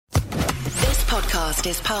podcast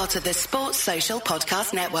is part of the Sports Social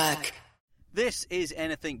Podcast Network. This is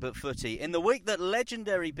Anything But Footy. In the week that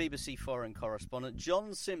legendary BBC foreign correspondent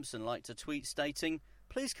John Simpson liked to tweet stating,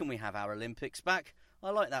 "Please can we have our Olympics back?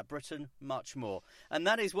 I like that, Britain, much more." And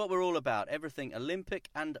that is what we're all about, everything Olympic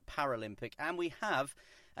and Paralympic. And we have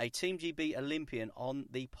a Team GB Olympian on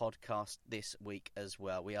the podcast this week as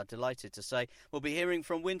well. We are delighted to say we'll be hearing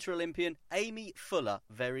from Winter Olympian Aimee Fuller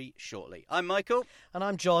very shortly. I'm Michael. And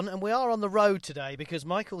I'm John, and we are on the road today because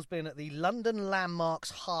Michael's been at the London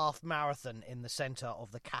Landmarks Half Marathon in the centre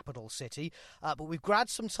of the capital city. But we've grabbed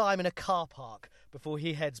some time in a car park before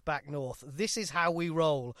he heads back north. This is how we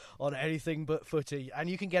roll on Anything But Footy. And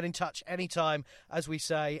you can get in touch anytime, as we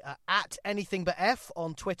say, at Anything But F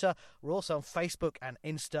on Twitter. We're also on Facebook and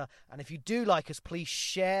Instagram. And if you do like us, please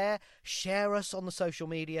share us on the social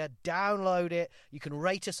media, download it. You can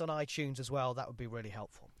rate us on iTunes as well. That would be really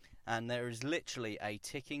helpful. And there is literally a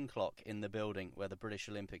ticking clock in the building where the British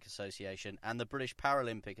Olympic Association and the British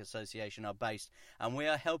Paralympic Association are based. And we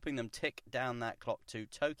are helping them tick down that clock to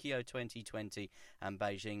Tokyo 2020 and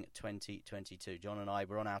Beijing 2022. John and I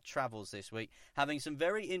were on our travels this week, having some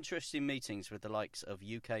very interesting meetings with the likes of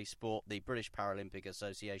UK Sport, the British Paralympic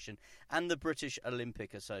Association and the British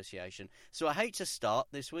Olympic Association. So I hate to start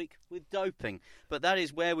this week with doping, but that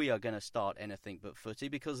is where we are going to start Anything But Footy,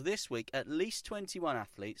 because this week at least 21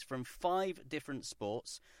 athletes from 5 different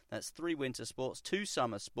sports, that's 3 winter sports, 2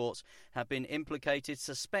 summer sports, have been implicated,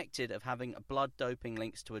 suspected of having blood doping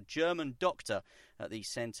links to a German doctor at the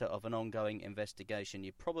centre of an ongoing investigation.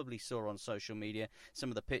 You probably saw on social media some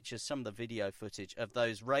of the pictures, some of the video footage of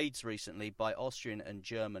those raids recently by Austrian and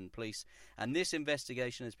German police. And this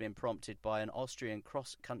investigation has been prompted by an Austrian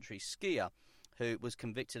cross-country skier who was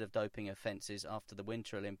convicted of doping offences after the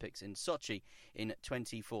Winter Olympics in Sochi in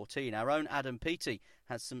 2014. Our own Adam Peaty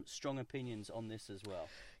has some strong opinions on this as well.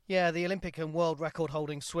 Yeah, the Olympic and world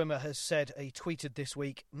record-holding swimmer has said, he tweeted this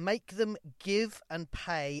week, "Make them give and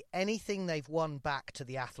pay anything they've won back to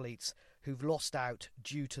the athletes who've lost out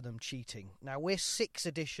due to them cheating." Now, we're 6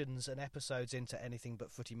 editions and episodes into Anything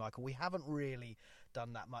But Footy, Michael. We haven't really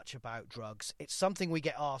done that much about drugs. It's something we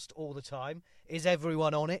get asked all the time. Is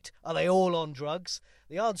everyone on it? Are they all on drugs?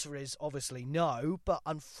 The answer is obviously no, but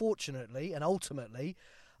unfortunately and ultimately,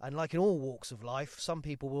 and like in all walks of life, some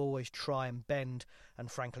people will always try and bend and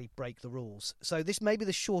frankly break the rules. So this may be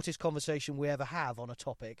the shortest conversation we ever have on a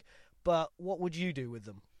topic, but what would you do with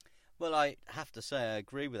them? Well, I have to say I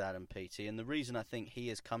agree with Adam Peaty, and the reason I think he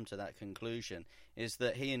has come to that conclusion is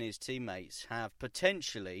that he and his teammates have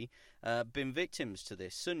potentially been victims to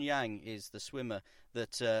this. Sun Yang is the swimmer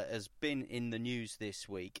that has been in the news this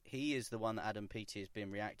week. He is the one that Adam Peaty has been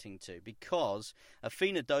reacting to because a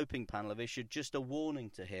FINA doping panel have issued just a warning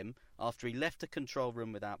to him after he left the control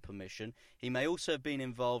room without permission. He may also have been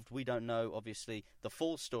involved, we don't know, obviously, the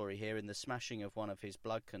full story here, in the smashing of one of his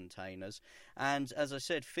blood containers. And as I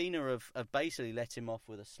said, FINA have basically let him off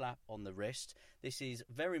with a slap on the wrist. This is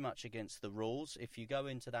very much against the rules. If you go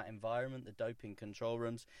into that environment, the doping control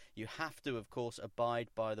rooms, you have to, of course, abide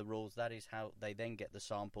by the rules. That is how they then get the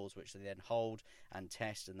samples, which they then hold and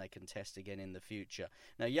test, and they can test again in the future.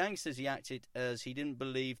 Now, Yang says he acted as he didn't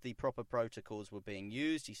believe the proper protocols were being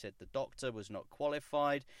used. He said the doctor was not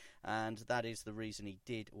qualified, and that is the reason he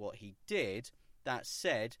did what he did. That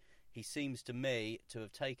said, he seems to me to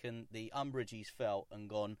have taken the umbrage he's felt and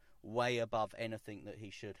gone way above anything that he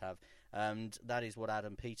should have. And that is what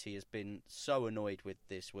Adam Peaty has been so annoyed with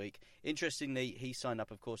this week. Interestingly, he signed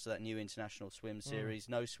up, of course, to that new international swim series.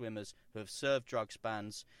 No swimmers who have served drugs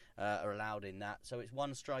bans are allowed in that. So it's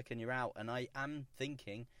one strike and you're out. And I am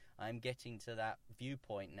thinking, I'm getting to that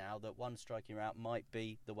viewpoint now that one strike and you're out might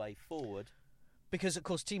be the way forward. Because, of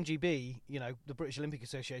course, Team GB, the British Olympic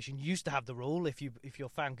Association, used to have the rule, if you're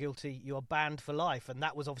found guilty, you're banned for life. And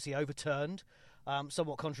that was obviously overturned,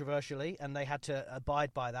 somewhat controversially, and they had to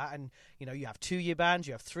abide by that. And, you have 2-year bans,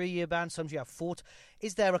 you have 3-year bans, sometimes you have 4.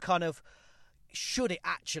 Is there a kind of, should it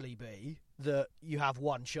actually be that you have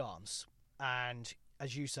one chance? And,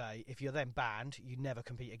 as you say, if you're then banned, you never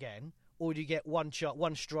compete again. Or do you get one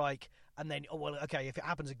strike, and then, if it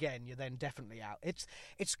happens again, you're then definitely out. It's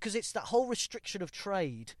because it's that whole restriction of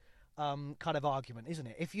trade kind of argument, isn't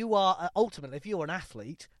it? If you are, ultimately, if you're an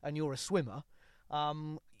athlete and you're a swimmer,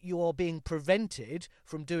 you're being prevented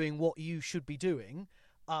from doing what you should be doing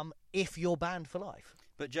if you're banned for life.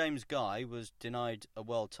 But James Guy was denied a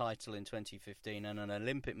world title in 2015 and an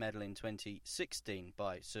Olympic medal in 2016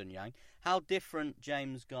 by Sun Yang. How different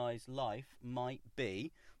James Guy's life might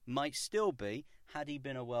be might still be had he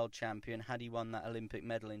been a world champion, had he won that Olympic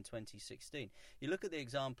medal in 2016. You look at the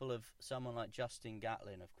example of someone like Justin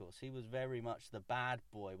Gatlin, of course. He was very much the bad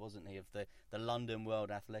boy, wasn't he, of the London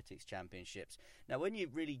World Athletics Championships. Now, when you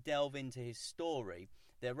really delve into his story,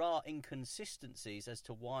 there are inconsistencies as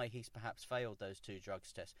to why he's perhaps failed those 2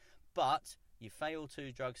 drugs tests. But you fail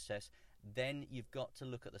 2 drugs tests, then you've got to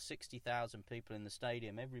look at the 60,000 people in the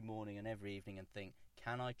stadium every morning and every evening and think,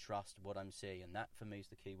 can I trust what I'm seeing? And that, for me, is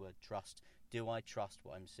the key word, trust. Do I trust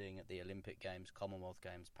what I'm seeing at the Olympic Games, Commonwealth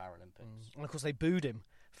Games, Paralympics? And of course, they booed him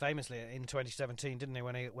famously in 2017, didn't they?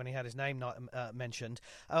 When he had his name not mentioned.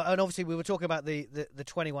 And obviously, we were talking about the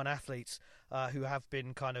 21 athletes who have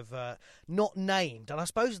been kind of not named, and I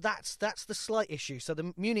suppose that's the slight issue. So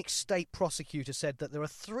the Munich state prosecutor said that there are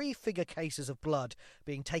 3-figure cases of blood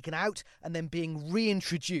being taken out and then being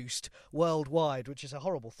reintroduced worldwide, which is a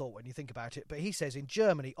horrible thought when you think about it. But he says in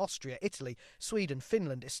Germany, Austria, Italy, Sweden,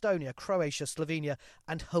 Finland, Estonia, Croatia, Slovenia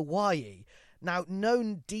and Hawaii. Now,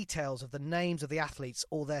 no details of the names of the athletes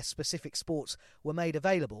or their specific sports were made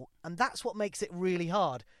available, and that's what makes it really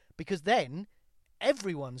hard, because then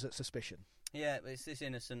everyone's at suspicion. Yeah, it's this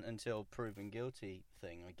innocent until proven guilty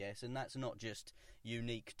thing, I guess, and that's not just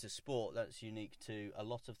unique to sport, that's unique to a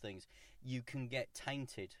lot of things. You can get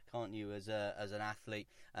tainted, can't you, as an athlete?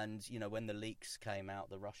 And, you know, when the leaks came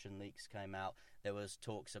out, the Russian leaks came out, there was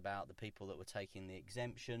talks about the people that were taking the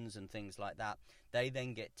exemptions and things like that. They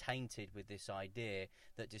then get tainted with this idea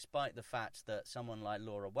that despite the fact that someone like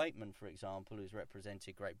Laura Waitman, for example, who's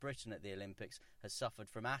represented Great Britain at the Olympics, has suffered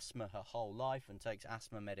from asthma her whole life and takes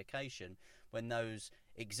asthma medication, when those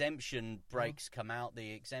exemption breaks come out,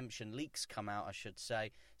 the exemption leaks come out, I should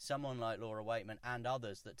say, someone like Laura Waitman and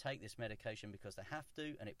others that take this medication because they have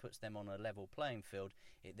to, and it puts them on a level playing field,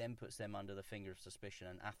 it then puts them under the finger of suspicion,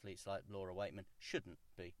 and athletes like Laura Waitman shouldn't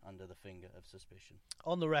be under the finger of suspicion.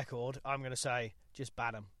 On the record, I'm going to say, just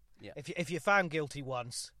ban them. Yeah. If you're found guilty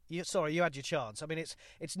once, you had your chance. I mean,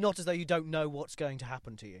 it's not as though you don't know what's going to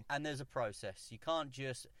happen to you. And there's a process. You can't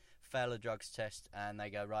just fail a drugs test and they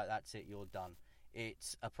go, right, that's it, you're done.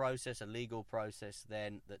 It's a process, a legal process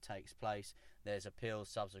then that takes place. There's appeals,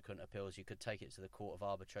 subsequent appeals. You could take it to the Court of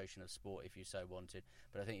Arbitration of Sport if you so wanted.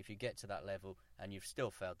 But I think if you get to that level and you've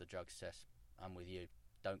still failed the drugs test, I'm with you.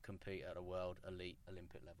 Don't compete at a world elite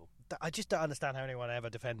Olympic level. I just don't understand how anyone ever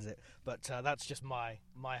defends it, but that's just my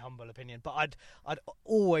humble opinion. But I'd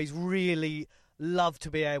always really love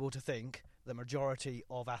to be able to think the majority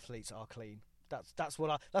of athletes are clean. That's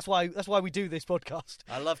why we do this podcast.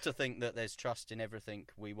 I love to think that there's trust in everything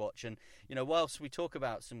we watch, and you know, whilst we talk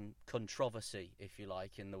about some controversy, if you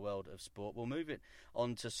like, in the world of sport, we'll move it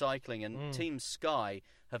on to cycling. And Team Sky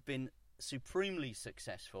have been supremely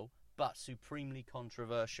successful, but supremely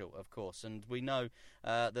controversial, of course. And we know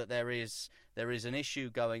that there is an issue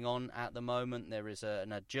going on at the moment. There is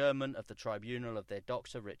an adjournment of the tribunal of their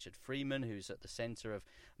doctor, Richard Freeman, who's at the centre of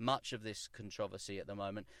much of this controversy at the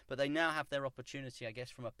moment. But they now have their opportunity, I guess,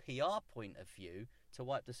 from a PR point of view, to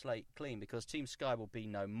wipe the slate clean, because Team Sky will be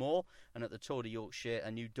no more, and at the Tour de Yorkshire, a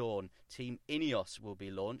new dawn. Team Ineos will be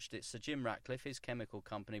launched. It's Sir Jim Ratcliffe, his chemical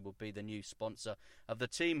company, will be the new sponsor of the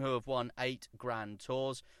team, who have won 8 Grand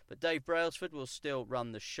Tours. But Dave Brailsford will still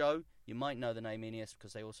run the show. You might know the name Ineos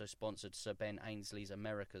because they also sponsored Sir Ben Ainsley's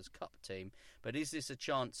America's Cup team. But is this a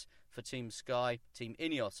chance for Team Sky, Team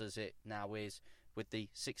Ineos as it now is, with the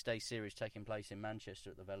 6-day series taking place in Manchester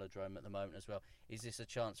at the Velodrome at the moment as well? Is this a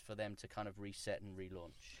chance for them to kind of reset and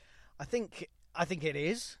relaunch? I think it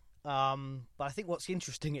is. But I think what's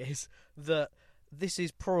interesting is that this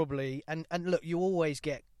is probably, and look, you always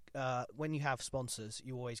get, when you have sponsors,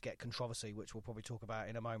 you always get controversy, which we'll probably talk about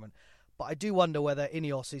in a moment. But I do wonder whether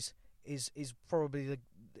Ineos is probably the,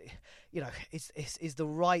 is the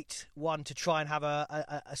right one to try and have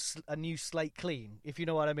a new slate clean, if you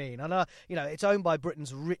know what I mean. And it's owned by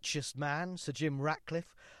Britain's richest man, Sir Jim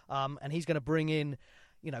Ratcliffe, and he's going to bring in,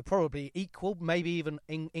 probably equal, maybe even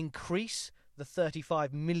increase the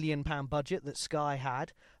 £35 million budget that Sky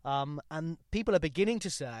had. And people are beginning to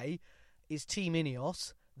say, is Team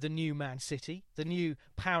Ineos the new Man City, the new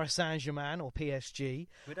Paris Saint-Germain or PSG?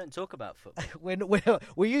 We don't talk about football.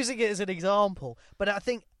 we're using it as an example. But I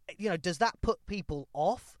think, does that put people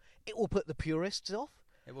off? It will put the purists off.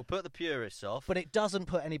 It will put the purists off. But it doesn't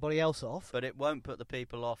put anybody else off. But it won't put the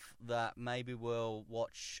people off that maybe will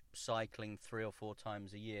watch cycling 3 or 4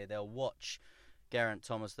 times a year. They'll watch Geraint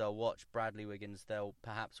Thomas, they'll watch Bradley Wiggins, they'll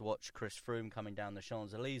perhaps watch Chris Froome coming down the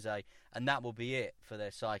Champs-Elysees, and that will be it for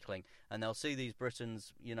their cycling. And they'll see these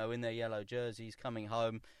Britons, in their yellow jerseys, coming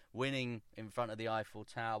home, winning in front of the Eiffel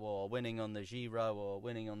Tower, or winning on the Giro, or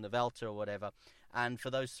winning on the Vuelta, or whatever. And for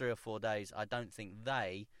those 3 or 4 days, I don't think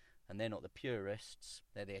they and they're not the purists,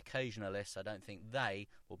 they're the occasionalists. I don't think they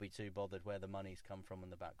will be too bothered where the money's come from in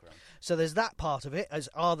the background. So there's that part of it, as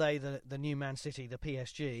are they the new Man City, the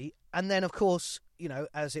PSG? And then, of course,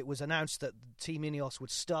 as it was announced that Team Ineos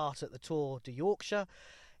would start at the Tour de Yorkshire,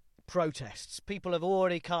 protests. People have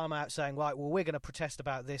already come out saying, right, well, we're going to protest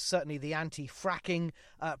about this. Certainly the anti-fracking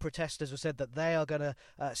protesters have said that they are going to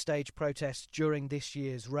stage protests during this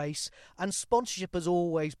year's race. And sponsorship has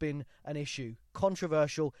always been an issue.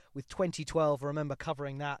 Controversial with 2012. I remember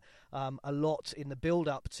covering that a lot in the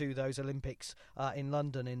build-up to those Olympics in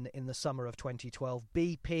London in the summer of 2012.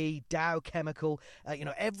 BP, Dow Chemical,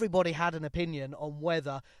 everybody had an opinion on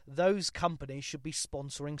whether those companies should be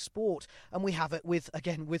sponsoring sport. And we have it with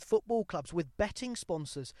football clubs, with betting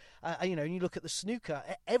sponsors. And you look at the snooker,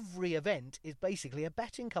 every event is basically a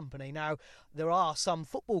betting company. Now, there are some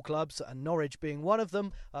football clubs, and Norwich being one of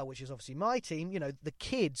them, which is obviously my team, the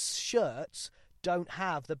kids' shirts don't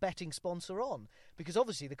have the betting sponsor on, because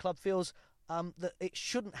obviously the club feels that it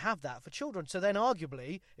shouldn't have that for children. So then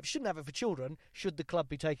arguably, if it shouldn't have it for children, should the club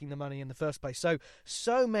be taking the money in the first place?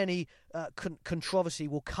 So many controversy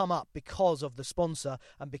will come up because of the sponsor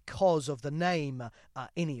and because of the name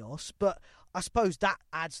Ineos. But I suppose that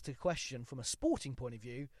adds to the question from a sporting point of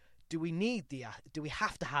view: do we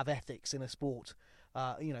have to have ethics in a sport?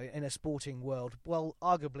 In a sporting world? Well,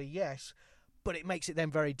 arguably yes. But it makes it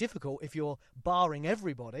then very difficult if you're barring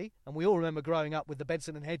everybody. And we all remember growing up with the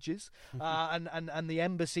Benson and Hedges and the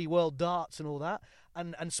Embassy World Darts and all that.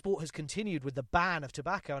 And sport has continued with the ban of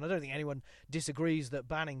tobacco. And I don't think anyone disagrees that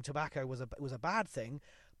banning tobacco was a bad thing.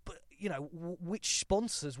 But, which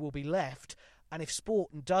sponsors will be left? And if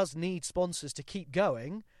sport does need sponsors to keep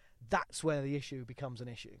going, that's where the issue becomes an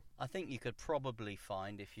issue. I think you could probably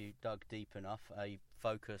find, if you dug deep enough, a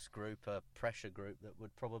focus group, a pressure group that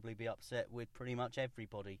would probably be upset with pretty much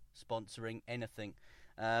everybody sponsoring anything.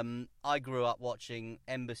 I grew up watching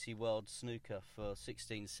Embassy World Snooker for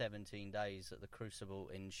 16, 17 days at the Crucible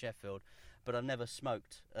in Sheffield, but I've never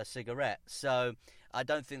smoked a cigarette, so I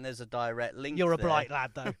don't think there's a direct link. You're a there. bright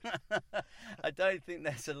lad, though. I don't think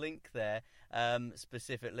there's a link there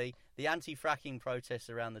specifically. The anti-fracking protests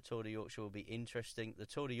around the Tour de Yorkshire will be interesting. The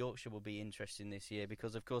Tour de Yorkshire will be interesting this year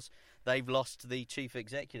because, of course, they've lost the chief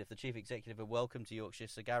executive. The chief executive of Welcome to Yorkshire,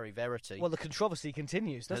 Sir Gary Verity. Well, the controversy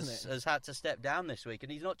continues, doesn't it? Has had to step down this week.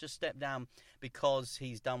 And he's not just stepped down because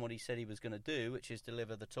he's done what he said he was going to do, which is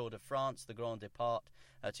deliver the Tour de France, the Grand Depart,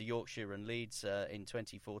 to Yorkshire and Leeds in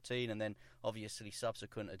 2014, and then obviously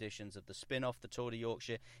subsequent editions of the spin-off, the Tour de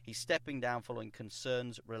Yorkshire. He's stepping down following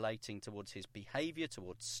concerns relating towards his behaviour,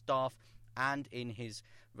 towards staff, and in his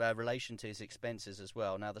relation to his expenses as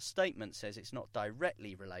well. Now, the statement says it's not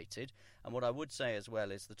directly related, and what I would say as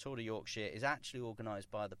well is the Tour de Yorkshire is actually organised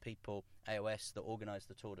by the people, AOS, that organised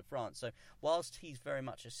the Tour de France. So whilst he's very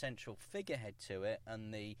much a central figurehead to it,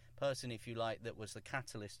 and the person, if you like, that was the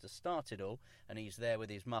catalyst to start it all, and he's there with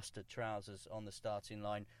his mustard trousers on the starting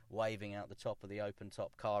line, waving out the top of the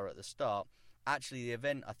open-top car at the start, actually the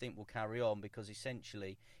event, I think, will carry on because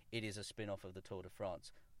essentially it is a spin-off of the Tour de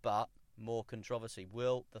France. But more controversy.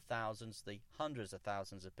 Will the thousands, the hundreds of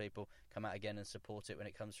thousands of people come out again and support it when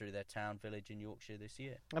it comes through their town, village in Yorkshire this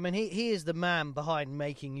year? I mean, he is the man behind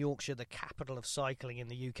making Yorkshire the capital of cycling in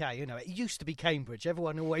the UK. It used to be Cambridge.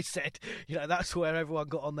 Everyone always said, that's where everyone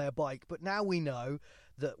got on their bike. But now we know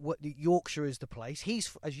that Yorkshire is the place.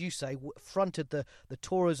 He's, as you say, fronted the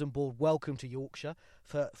tourism board Welcome to Yorkshire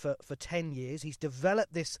for 10 years. He's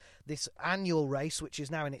developed this annual race, which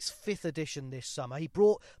is now in its 5th edition this summer. He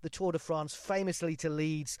brought the Tour de France famously to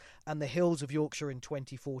Leeds and the hills of Yorkshire in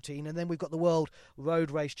 2014. And then we've got the World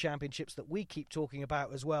Road Race Championships that we keep talking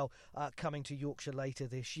about as well, coming to Yorkshire later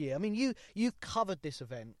this year. I mean, you've covered this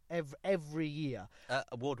event every year.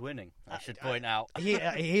 Award-winning, I should point out.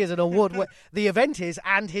 He is an award. The event is,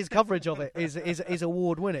 and his coverage of it is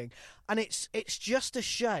award-winning. And it's just a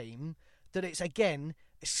shame that it's, again,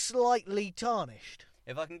 slightly tarnished.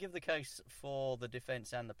 If I can give the case for the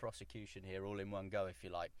defence and the prosecution here all in one go, if you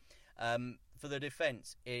like. For the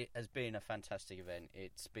defence, it has been a fantastic event.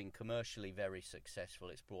 It's been commercially very successful.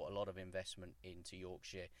 It's brought a lot of investment into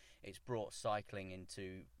Yorkshire. It's brought cycling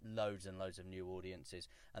into loads and loads of new audiences.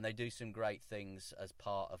 And they do some great things as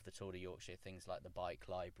part of the Tour de Yorkshire, things like the bike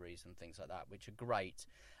libraries and things like that, which are great.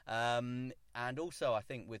 And also, I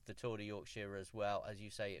think with the Tour de Yorkshire as well, as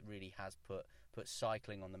you say, it really has put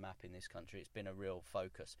cycling on the map in this country. It's been a real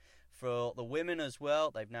focus. For the women as well,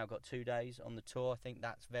 they've now got 2 days on the tour. I think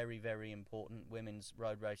that's very, very important. Women's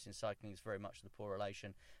road racing cycling is very much the poor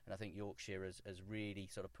relation, and I think Yorkshire has really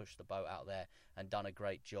sort of pushed the boat out there and done a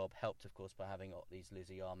great job, helped, of course, by having Otley's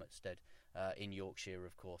Lizzie Armitstead in Yorkshire,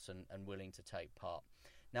 of course, and willing to take part.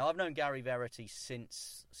 Now, I've known Gary Verity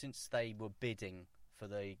since they were bidding for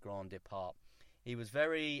the Grand Depart. He was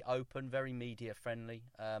very open, very media friendly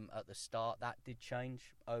at the start. That did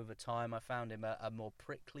change over time. I found him a more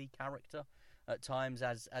prickly character at times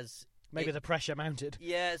as maybe the pressure mounted.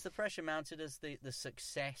 Yeah, as the pressure mounted, as the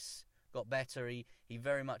success got better, he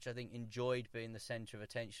very much, I think, enjoyed being the centre of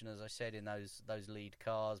attention, as I said, in those lead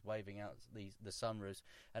cars, waving out the sunroofs,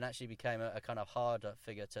 and actually became a kind of harder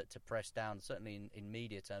figure to press down, certainly in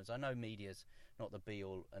media terms. I know media's not the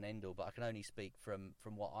be-all and end-all, but I can only speak from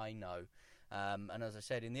what I know. And as I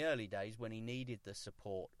said, in the early days, when he needed the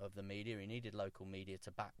support of the media, he needed local media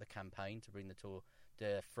to back the campaign, to bring the Tour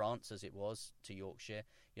de France, as it was, to Yorkshire.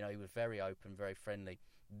 He was very open, very friendly.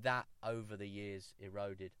 That, over the years,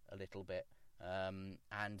 eroded a little bit.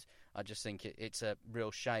 And I just think it's a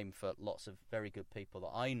real shame for lots of very good people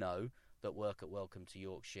that I know that work at Welcome to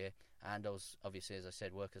Yorkshire, and obviously, as I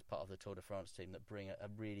said, work as part of the Tour de France team, that bring a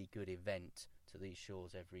really good event to these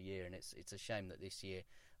shores every year. And it's a shame that this year,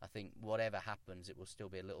 I think whatever happens, it will still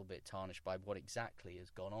be a little bit tarnished by what exactly has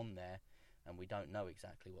gone on there, and we don't know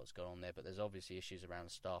exactly what's gone on there, but there's obviously issues around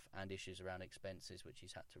staff and issues around expenses which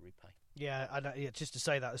he's had to repay. Yeah, just to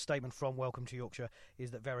say that, a statement from Welcome to Yorkshire is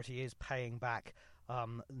that Verity is paying back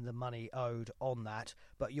the money owed on that.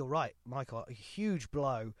 But you're right, Michael, a huge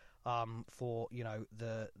blow for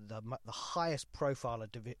the highest profile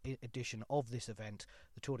edition of this event,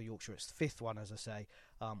 the Tour de Yorkshire. It's the 5th one, as I say,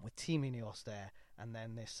 with Team Ineos there, and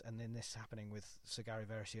then this happening with Sir Gary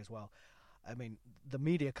Verity as well. I mean, the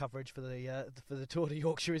media coverage for the Tour de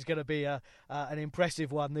Yorkshire is going to be an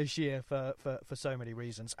impressive one this year for so many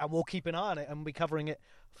reasons, and we'll keep an eye on it and we'll be covering it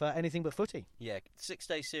for anything but footy. Yeah,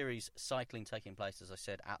 6-day series cycling taking place, as I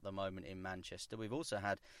said, at the moment in Manchester. We've also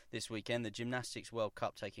had this weekend the Gymnastics World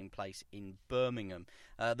Cup taking place in Birmingham.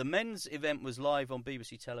 The men's event was live on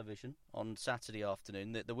BBC television on Saturday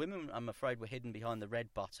afternoon. The women, I'm afraid, were hidden behind the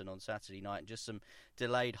red button on Saturday night, and just some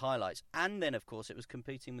delayed highlights. And then, of course, it was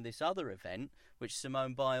competing with this other event, which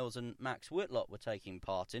Simone Biles and Max Whitlock were taking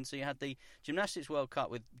part in. So you had the Gymnastics World Cup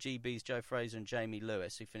with GB's Joe Fraser and Jamie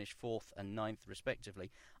Lewis, who finished 4th and 9th respectively,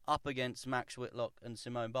 up against Max Whitlock and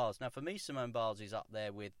Simone Biles. Now, for me, Simone Biles is up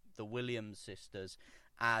there with the Williams sisters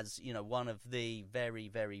as, one of the very,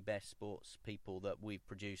 very best sports people that we've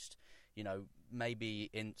produced,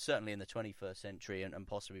 maybe certainly in the 21st century and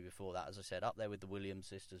possibly before that. As I said, up there with the Williams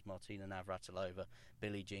sisters, Martina Navratilova,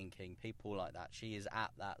 Billie Jean King, people like that. She is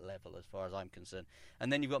at that level as far as I'm concerned.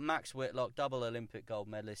 And then you've got Max Whitlock, double Olympic gold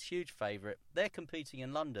medalist, huge favourite. They're competing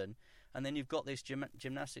in London, and then you've got this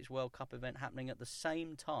Gymnastics World Cup event happening at the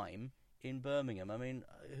same time in Birmingham. I mean,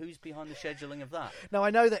 who's behind the scheduling of that? Now,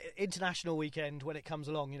 I know that international weekend, when it comes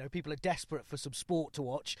along, people are desperate for some sport to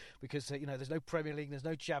watch because, there's no Premier League, there's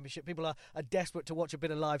no Championship. People are desperate to watch a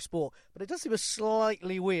bit of live sport. But it does seem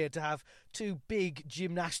slightly weird to have two big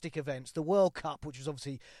gymnastic events, the World Cup, which was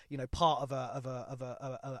obviously, part of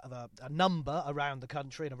a number around the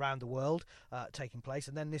country and around the world taking place,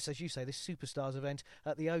 and then this, as you say, this Superstars event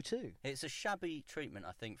at the O2. It's a shabby treatment,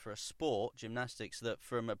 I think, for a sport, gymnastics, that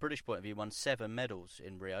from a British point of view won 7 medals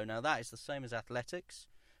in Rio. Now, that is the same as athletics,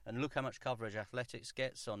 and look how much coverage athletics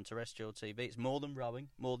gets on terrestrial TV. It's more than rowing,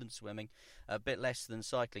 more than swimming, a bit less than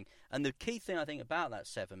cycling. And the key thing, I think, about that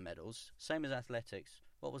 7 medals, same as athletics,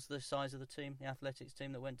 what was the size of the team, the athletics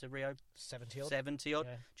team that went to Rio? 70-odd. 70-odd.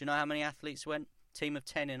 Yeah. Do you know how many athletes went? Team of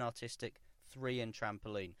 10 in artistic, 3 in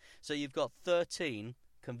trampoline. So you've got 13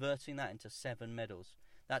 converting that into 7 medals.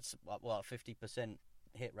 That's, a 50%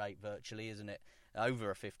 hit rate virtually, isn't it?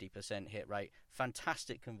 Over a 50% hit rate.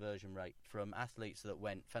 Fantastic conversion rate from athletes that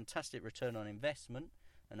went. Fantastic return on investment.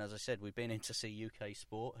 And as I said, we've been in to see UK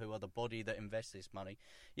Sport, who are the body that invests this money.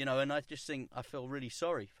 And I just think I feel really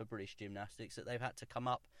sorry for British gymnastics that they've had to come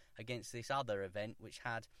up against this other event, which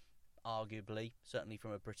had arguably, certainly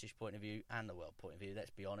from a British point of view and the world point of view, let's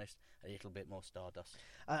be honest, a little bit more stardust.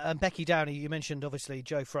 And Becky Downey, you mentioned obviously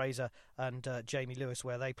Joe Fraser and Jamie Lewis,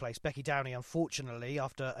 where they placed. Becky Downey, unfortunately,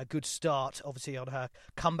 after a good start, obviously on her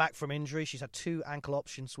comeback from injury, she's had 2 ankle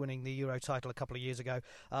options, winning the Euro title a couple of years ago,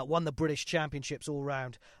 won the British Championships all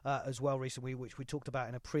round as well recently, which we talked about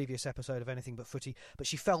in a previous episode of Anything But Footy, but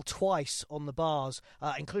she fell twice on the bars,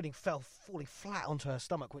 including falling flat onto her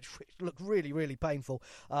stomach, which looked really, really painful.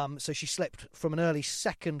 So so she slipped from an early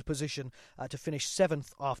second position to finish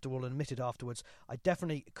 7th after all, and admitted afterwards, I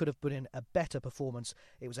definitely could have put in a better performance.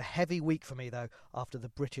 It was a heavy week for me, though, after the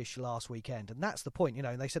British last weekend. And that's the point,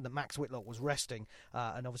 and they said that Max Whitlock was resting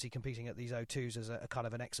and obviously competing at these O2s as a kind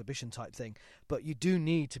of an exhibition type thing. But you do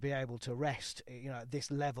need to be able to rest, at this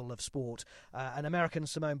level of sport. And American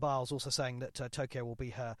Simone Biles also saying that Tokyo will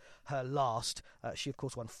be her last. She, of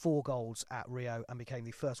course, won 4 golds at Rio and became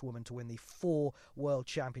the first woman to win the 4 World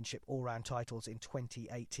Championship all-round titles in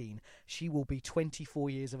 2018. She will be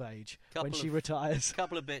 24 years of age when she retires. A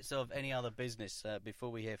couple of bits of any other business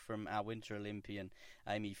before we hear from our Winter Olympian,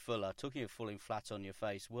 Aimee Fuller. Talking of falling flat on your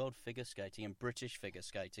face, world figure skating and British figure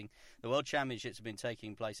skating. The World Championships have been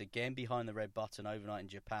taking place again behind the red button overnight in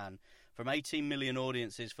Japan. From 18 million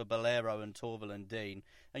audiences for Bolero and Torvill and Dean,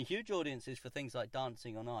 and huge audiences for things like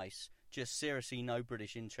Dancing on Ice. Just seriously no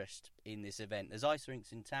British interest in this event. There's ice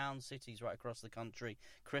rinks in towns, cities right across the country.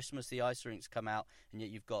 Christmas, the ice rinks come out, and yet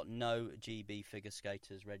you've got no GB figure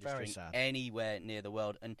skaters registering anywhere near the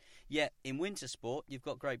world. And yet, in winter sport, you've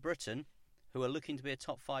got Great Britain, who are looking to be a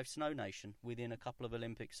top 5 snow nation within a couple of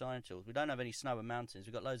Olympic titles. We don't have any snow and mountains.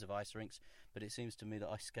 We've got loads of ice rinks, but it seems to me that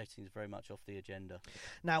ice skating is very much off the agenda.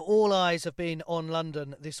 Now, all eyes have been on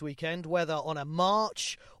London this weekend, whether on a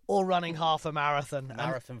march or running half a marathon.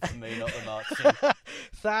 Marathon for me, not the marching.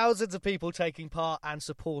 Thousands of people taking part and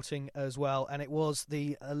supporting as well. And it was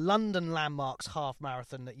the London Landmarks half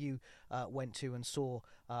marathon that you went to and saw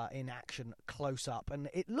in action close up. And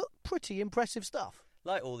it looked pretty impressive stuff.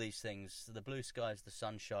 Like all these things, the blue skies, the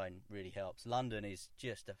sunshine really helps. London is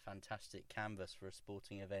just a fantastic canvas for a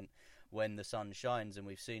sporting event when the sun shines, and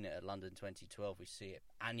we've seen it at London 2012. We see it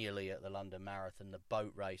annually at the London Marathon, the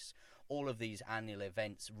boat race. All of these annual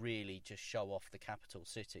events really just show off the capital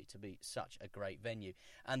city to be such a great venue.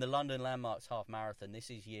 And the London Landmarks Half Marathon, this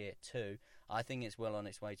is year 2. I think it's well on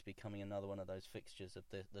its way to becoming another one of those fixtures of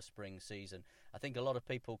the spring season. I think a lot of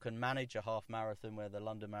people can manage a half marathon where the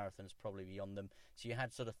London Marathon is probably beyond them. So you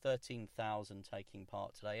had sort of 13,000 taking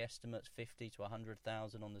part today. Estimates 50 to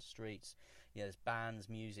 100,000 on the streets. There's bands,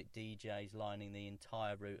 music, DJs lining the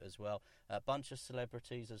entire route as well. A bunch of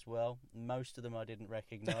celebrities as well. Most of them I didn't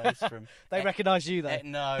recognise. They recognised you, though.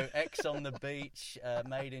 No, X on the Beach,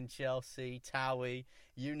 Made in Chelsea, Towie,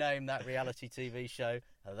 you name that reality TV show.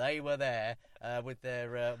 They were there with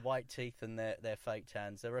their white teeth and their fake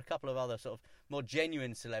tans. There were a couple of other sort of more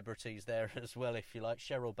genuine celebrities there as well, if you like.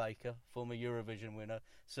 Cheryl Baker, former Eurovision winner,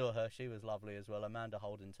 saw her. She was lovely as well. Amanda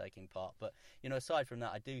Holden taking part. But, aside from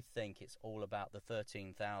that, I do think it's all about the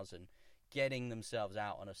 13,000 getting themselves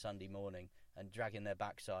out on a Sunday morning and dragging their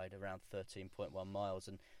backside around 13.1 miles.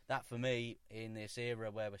 And that, for me, in this era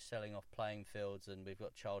where we're selling off playing fields and we've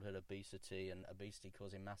got childhood obesity and obesity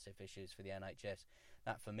causing massive issues for the NHS,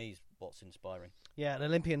 that, for me, is what's inspiring. Yeah, an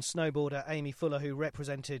Olympian snowboarder, Aimee Fuller, who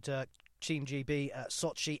represented Team GB at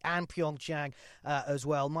Sochi and Pyeongchang as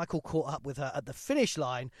well. Michael caught up with her at the finish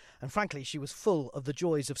line, and frankly, she was full of the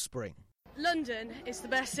joys of spring. London is the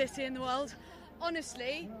best city in the world.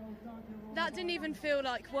 Honestly, that didn't even feel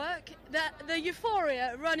like work. The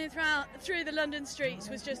euphoria running through the London streets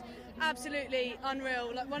was just absolutely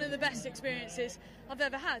unreal. Like one of the best experiences I've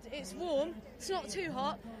ever had. It's warm, it's not too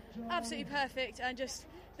hot, absolutely perfect, and just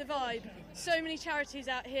the vibe. So many charities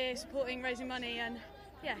out here supporting, raising money, and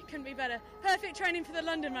yeah, couldn't be better. Perfect training for the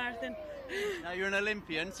London Marathon. Now, you're an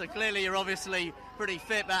Olympian, so clearly you're obviously pretty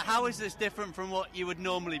fit, but how is this different from what you would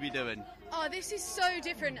normally be doing? Oh, this is so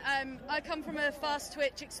different. I come from a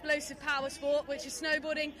fast-twitch, explosive power sport, which is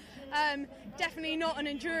snowboarding. Definitely not an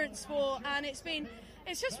endurance sport, and it's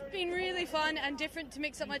just been really fun and different to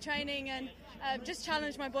mix up my training and just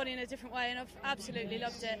challenge my body in a different way, and I've absolutely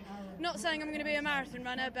loved it. Not saying I'm going to be a marathon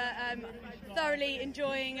runner, but thoroughly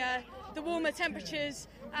enjoying the warmer temperatures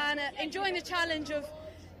and enjoying the challenge of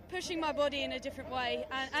pushing my body in a different way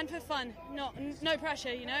and for fun, no pressure,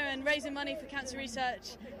 and raising money for cancer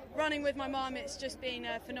research, running with my mum. It's just been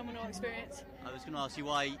a phenomenal experience. I was going to ask you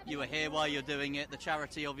why you were here, why you're doing it. The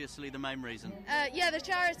charity, obviously, the main reason. The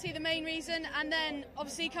charity, the main reason, and then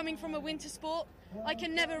obviously coming from a winter sport, I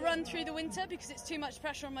can never run through the winter because it's too much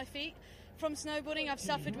pressure on my feet. From snowboarding, I've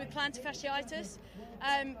suffered with plantar fasciitis.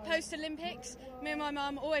 Post-Olympics, me and my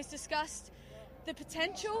mum always discussed the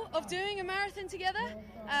potential of doing a marathon together,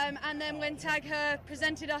 and then when Tag Her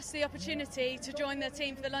presented us the opportunity to join their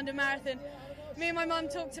team for the London Marathon, me and my mum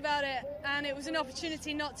talked about it, and it was an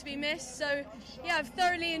opportunity not to be missed. So yeah, I've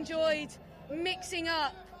thoroughly enjoyed mixing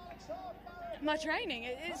up my training.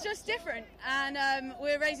 It's just different. And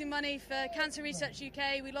we're raising money for Cancer Research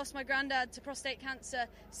UK. We lost my granddad to prostate cancer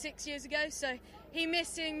 6 years ago, so he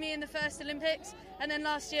missed seeing me in the first Olympics. And then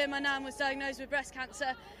last year my nan was diagnosed with breast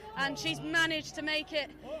cancer, and she's managed to make it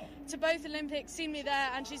to both Olympics, seen me there,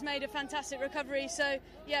 and she's made a fantastic recovery. So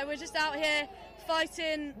yeah, we're just out here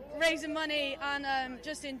fighting, raising money, and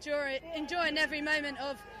just enjoying every moment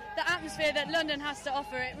of the atmosphere that London has to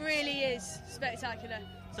offer. It really is spectacular.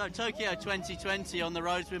 So Tokyo 2020 on the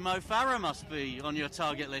roads with Mo Farah must be on your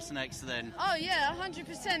target list next then. Oh yeah,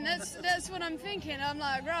 100%. That's what I'm thinking. I'm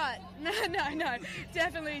like, right, no,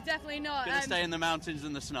 definitely not. Going to stay in the mountains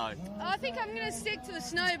and the snow? I think I'm going to stick to the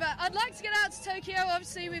snow, but I'd like to get out to Tokyo.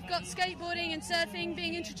 Obviously, we've got skateboarding and surfing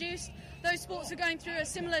being introduced. Those sports are going through a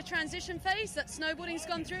similar transition phase that snowboarding's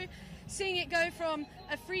gone through. Seeing it go from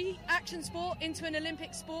a free action sport into an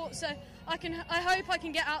Olympic sport, so I hope I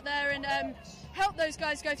can get out there and help those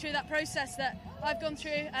guys go through that process that I've gone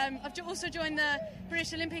through. I've also joined the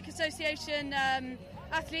British Olympic Association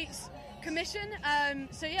Athletes Commission,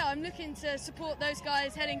 so yeah, I'm looking to support those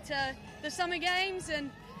guys heading to the Summer Games,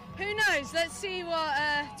 and who knows, let's see what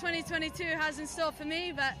 2022 has in store for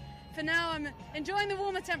me, but for now I'm enjoying the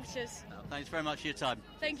warmer temperatures. Thanks very much for your time.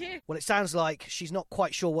 Thank you. Well, it sounds like she's not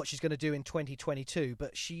quite sure what she's going to do in 2022,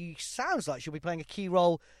 but she sounds like she'll be playing a key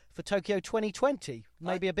role for Tokyo 2020,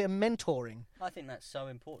 maybe a bit of mentoring. I think that's so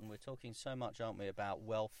important. We're talking so much, aren't we, about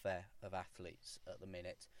welfare of athletes at the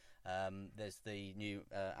minute. There's the new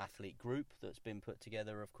athlete group that's been put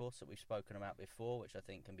together, of course, that we've spoken about before, which I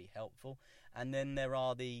think can be helpful. And then there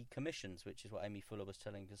are the commissions, which is what Aimee Fuller was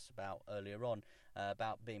telling us about earlier on,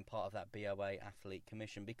 about being part of that BOA Athlete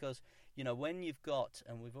Commission. Because, you know, when you've got,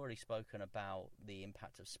 and we've already spoken about the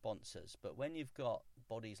impact of sponsors, but when you've got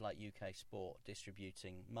bodies like UK Sport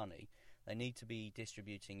distributing money, they need to be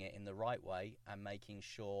distributing it in the right way and making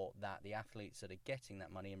sure that the athletes that are getting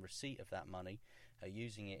that money in receipt of that money are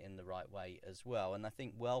using it in the right way as well. And I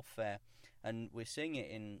think welfare, and we're seeing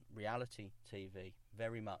it in reality TV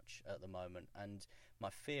very much at the moment, and my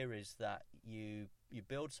fear is that you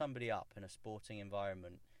build somebody up in a sporting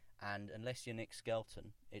environment, and unless you're Nick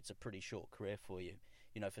Skelton, it's a pretty short career for you.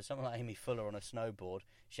 You know, for someone like Aimee Fuller on a snowboard,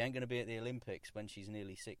 she ain't going to be at the Olympics when she's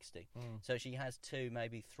nearly 60. So she has 2,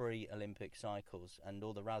 maybe 3 Olympic cycles, and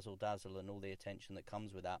all the razzle-dazzle and all the attention that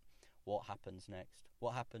comes with that. What happens next?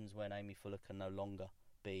 What happens when Aimee Fuller can no longer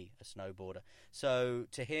be a snowboarder? So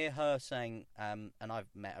to hear her saying, and I've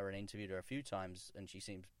met her and interviewed her a few times, and she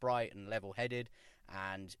seems bright and level-headed,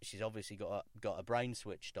 and she's obviously got a brain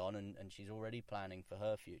switched on, and she's already planning for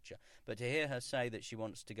her future. But to hear her say that she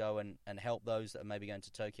wants to go and help those that are maybe going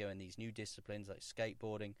to Tokyo in these new disciplines like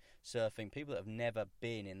skateboarding, surfing, people that have never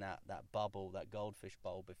been in that bubble, that goldfish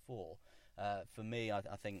bowl before, for me, I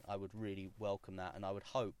think I would really welcome that, and I would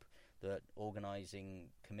hope that organising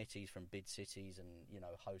committees from bid cities and, you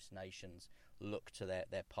know, host nations look to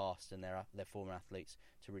their past and their former athletes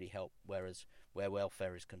to really help, whereas where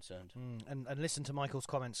welfare is concerned. And listen to Michael's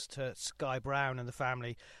comments to Sky Brown and the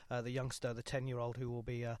family, the youngster, the 10-year-old who will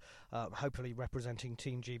be hopefully representing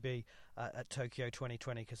Team GB at Tokyo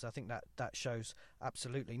 2020, because I think that shows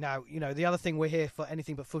absolutely. Now, you know, the other thing we're here for,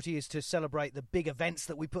 Anything But Footy, is to celebrate the big events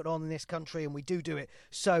that we put on in this country, and we do it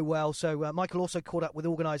so well. So Michael also caught up with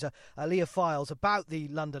organiser Leah Files about the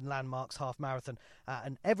London Landmarks Half Marathon,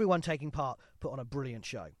 and everyone taking part put on a brilliant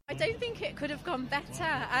show. I don't think it could have gone better.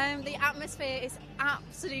 The atmosphere is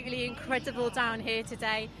absolutely incredible down here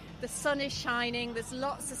today. The sun is shining, there's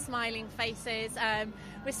lots of smiling faces.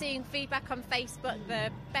 We're seeing feedback on Facebook,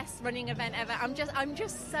 the best running event ever. I'm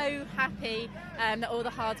just so happy that all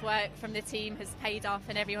the hard work from the team has paid off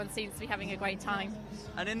and everyone seems to be having a great time.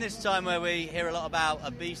 And in this time where we hear a lot about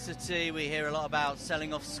obesity, we hear a lot about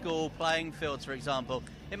selling off school playing fields, for example,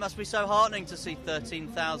 it must be so heartening to see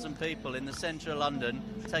 13,000 people in the centre of London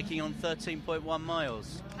taking on 13.1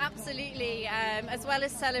 miles. Absolutely. As well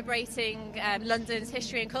as celebrating London's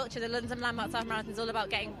history and culture, the London Landmarks Half Marathon is all about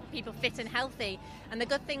getting people fit and healthy. And the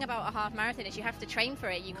good thing about a half marathon is you have to train for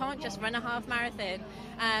it. You can't just run a half marathon.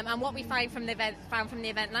 And what we found from the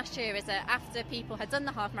event last year is that after people had done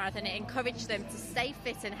the half marathon, it encouraged them to stay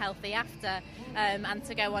fit and healthy after, and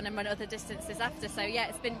to go on and run other distances after. So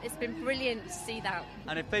yeah, it's been brilliant to see that.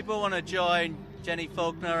 And if people want to join Jenny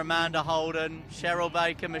Faulkner, Amanda Holden, Cheryl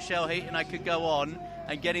Baker, Michelle Heaton, I could go on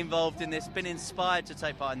and get involved in this, been inspired to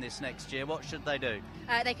take part in this next year, what should they do?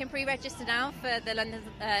 They can pre-register now for the London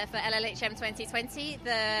for LLHM 2020.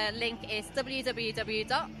 The link is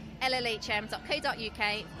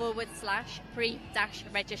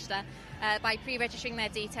www.llhm.co.uk/pre-register. By pre-registering their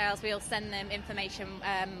details, we'll send them information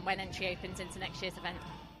when entry opens into next year's event.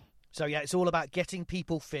 So, yeah, it's all about getting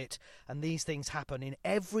people fit, and these things happen in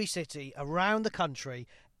every city around the country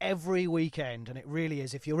every weekend, and it really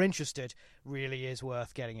is, if you're interested, really is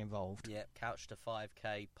worth getting involved. Yeah, couch to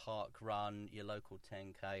 5K, park run, your local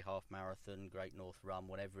 10K, half marathon, Great North Run,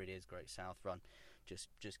 whatever it is, Great South Run.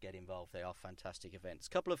 Just get involved. They are fantastic events. A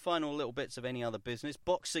couple of final little bits of any other business.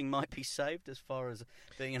 Boxing might be saved as far as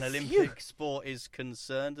being an Olympic sport is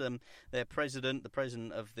concerned. Their president, the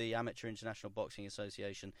president of the Amateur International Boxing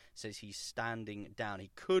Association, says he's standing down.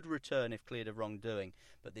 He could return if cleared of wrongdoing,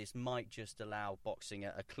 but this might just allow boxing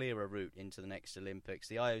a clearer route into the next Olympics.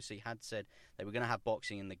 The IOC had said they were going to have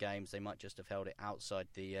boxing in the Games. They might just have held it outside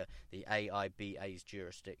the AIBA's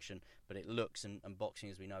jurisdiction, but it looks, and boxing,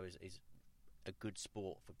 as we know, is a good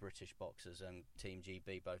sport for British boxers and Team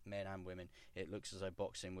GB, both men and women. It looks as though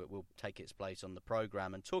boxing will take its place on the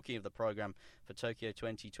programme. And talking of the programme for Tokyo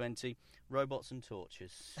 2020, robots and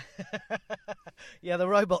torches. Yeah, the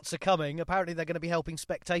robots are coming. Apparently they're going to be helping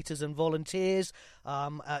spectators and volunteers.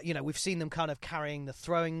 We've seen them kind of carrying the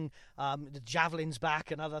throwing, the javelins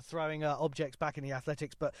back and other throwing objects back in the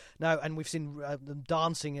athletics. But no, and we've seen them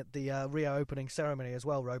dancing at the Rio opening ceremony as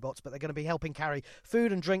well, robots. But they're going to be helping carry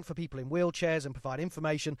food and drink for people in wheelchairs and provide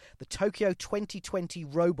information. The Tokyo 2020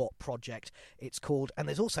 Robot Project, it's called. And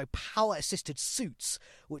there's also power-assisted suits,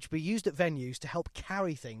 which will be used at venues to help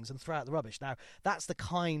carry things and throw out the rubbish. Now, that's the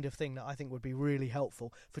kind of thing that I think would be really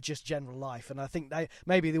helpful for just general life. And I think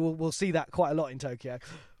we'll see that quite a lot in Tokyo.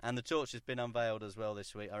 And the torch has been unveiled as well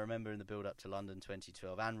this week. I remember in the build-up to London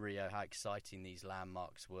 2012 and Rio how exciting these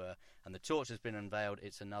landmarks were. And the torch has been unveiled.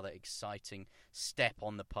 It's another exciting step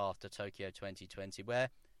on the path to Tokyo 2020 where,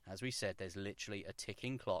 as we said, there's literally a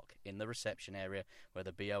ticking clock in the reception area where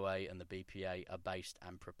the BOA and the BPA are based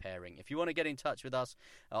and preparing. If you want to get in touch with us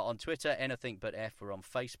on Twitter, Anything But F, we're on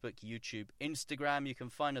Facebook, YouTube, Instagram. You can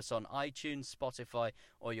find us on iTunes, Spotify,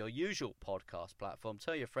 or your usual podcast platform.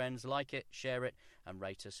 Tell your friends, like it, share it, and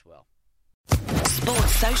rate us well.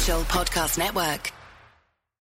 Sports Social Podcast Network.